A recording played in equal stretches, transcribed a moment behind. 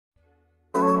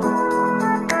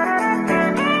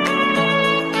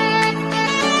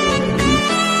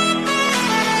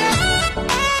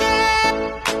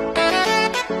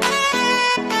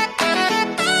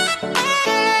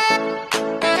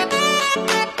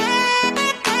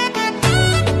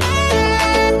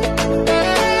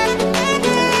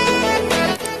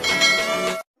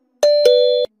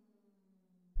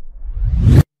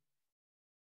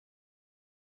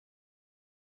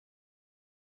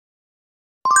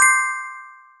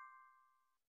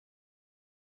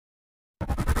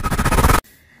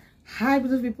Hi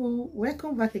beautiful people,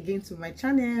 welcome back again to my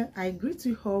channel. I greet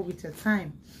you all with your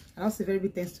time and also very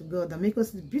big thanks to God that make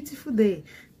us a beautiful day.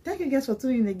 Thank you guys for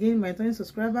tuning in again, my returning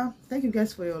subscriber. Thank you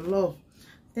guys for your love.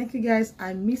 Thank you guys.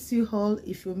 I miss you all.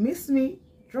 If you miss me,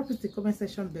 drop it in the comment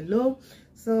section below.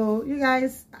 So you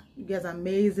guys are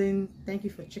amazing. Thank you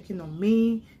for checking on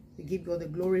me. We give God the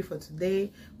glory for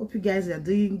today. Hope you guys are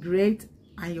doing great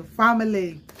and your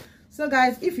family. So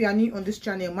guys, if you are new on this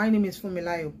channel, my name is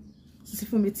Funmi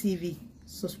Sisifunmi TV.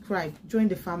 Subscribe, join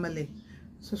the family.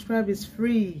 Subscribe is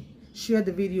free. Share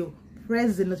the video,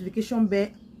 press the notification bell,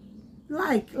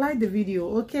 like the video.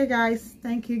 Okay guys,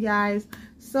 thank you guys.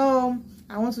 So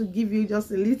I want to give you just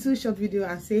a little short video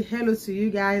and say hello to you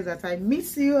guys, that I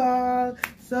miss you all.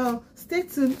 So stay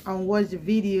tuned and watch the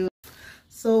video.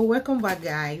 So welcome back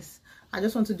guys. I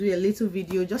just want to do a little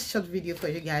video, just short video for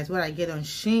you guys, what I get on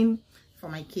Shein for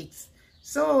my kids.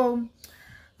 So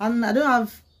I don't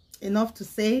have enough to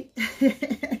say.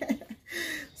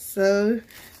 So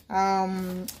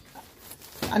and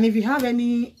if you have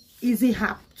any easy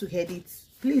app to edit,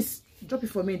 please drop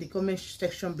it for me in the comment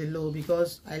section below,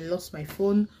 because I lost my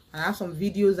phone and I have some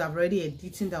videos I've already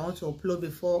editing that I want to upload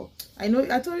before. I know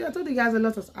I told you guys a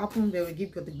lot has happened. They will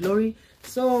give God the glory.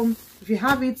 So if you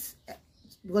have it,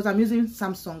 because I'm using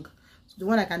Samsung, so the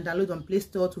one I can download on Play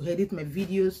Store to edit my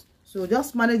videos. So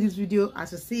just manage this video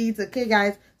as you see it. Okay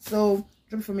guys, so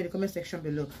drop it for me in the comment section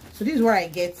below. So this is what I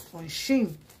get on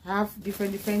Shein. I have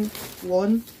different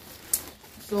one,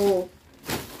 so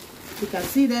you can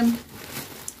see them,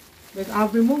 but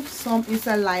I've removed some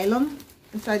inside nylon,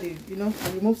 inside the, I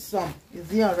removed some.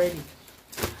 It's here already.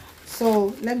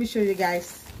 So let me show you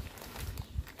guys.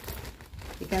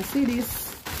 You can see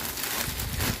this.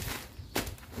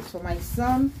 It's for my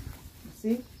son. You see,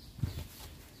 you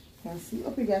can see.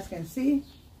 Hope you guys can see.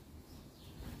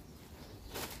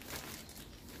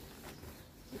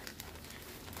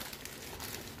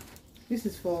 This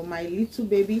is for my little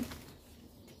baby.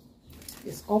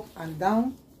 It's up and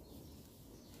down.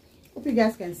 Hope you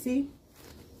guys can see.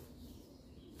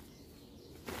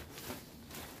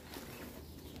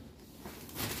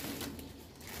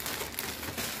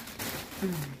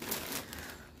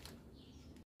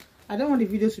 I don't want the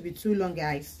video to be too long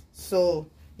guys, so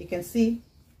you can see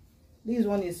this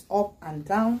one is up and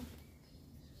down.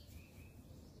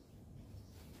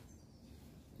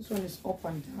 This one is up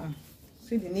and down.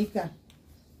 See the knicker.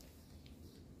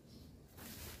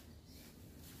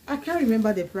 I can't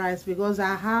remember the price because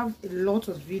I have a lot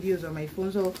of videos on my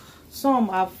phone, so some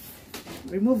I've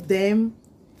removed them,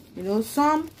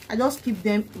 some I just keep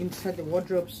them inside the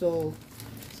wardrobe. So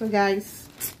guys,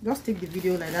 just take the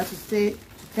video like that to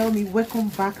tell me welcome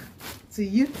back to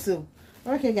YouTube.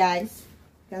 Okay guys,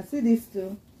 you can see this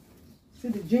too. See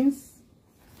the jeans.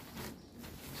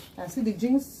 You can see the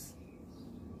jeans,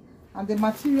 and the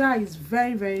material is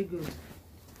very good.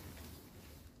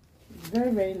 It's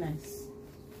very nice.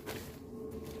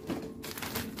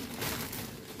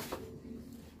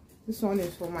 This one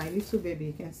is for my little baby.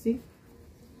 You can see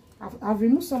I've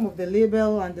removed some of the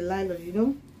label and the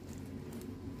nylon.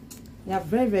 They are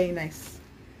very nice.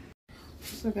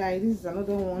 So guys, this is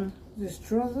another one. This is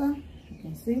trouser. You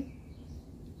can see.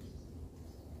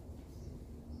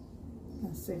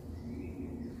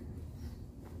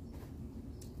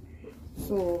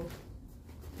 So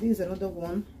this is another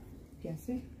one. You can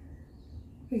see.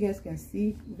 You guys can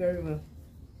see very well.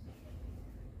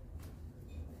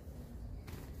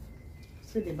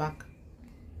 See the back.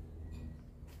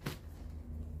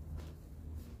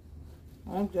 I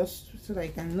want just so that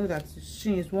you can know that the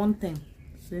Shein is one thing.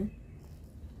 See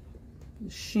the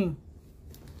Shein.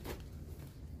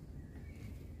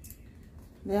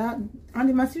 And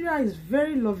the material is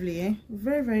very lovely,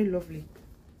 very lovely.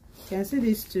 You can see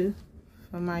this too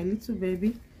for my little baby.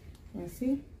 You can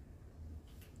see,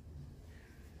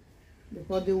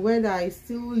 because the weather is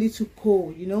still a little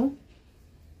cold,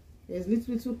 there's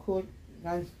little cold.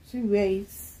 And 2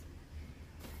 ways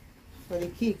for the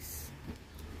kids.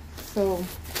 So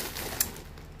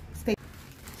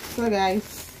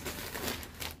guys,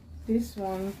 this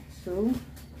one too,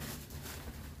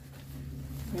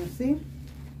 you can see, you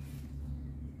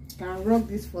can rock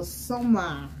this for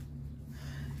summer.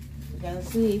 You can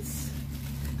see it,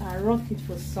 I rock it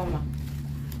for summer,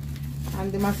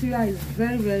 and the material is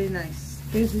very nice.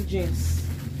 Crazy jeans.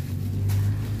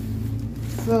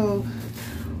 So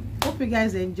hope you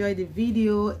guys enjoyed the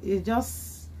video. It's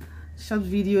just short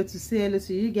video to say hello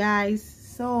to you guys.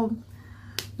 So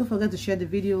don't forget to share the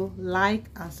video, like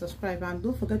and subscribe, and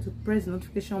don't forget to press the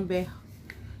notification bell.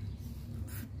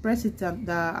 Press it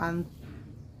and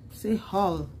say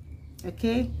all.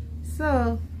 Okay,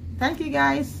 so thank you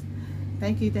guys.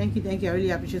 Thank you, thank you, thank you. I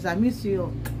really appreciate it. I miss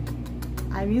you.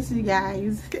 I miss you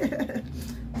guys.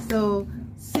 So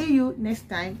see you next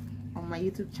time on my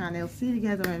YouTube channel. See you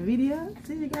guys on my video.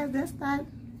 See you guys next time.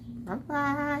 Bye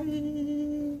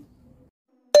bye.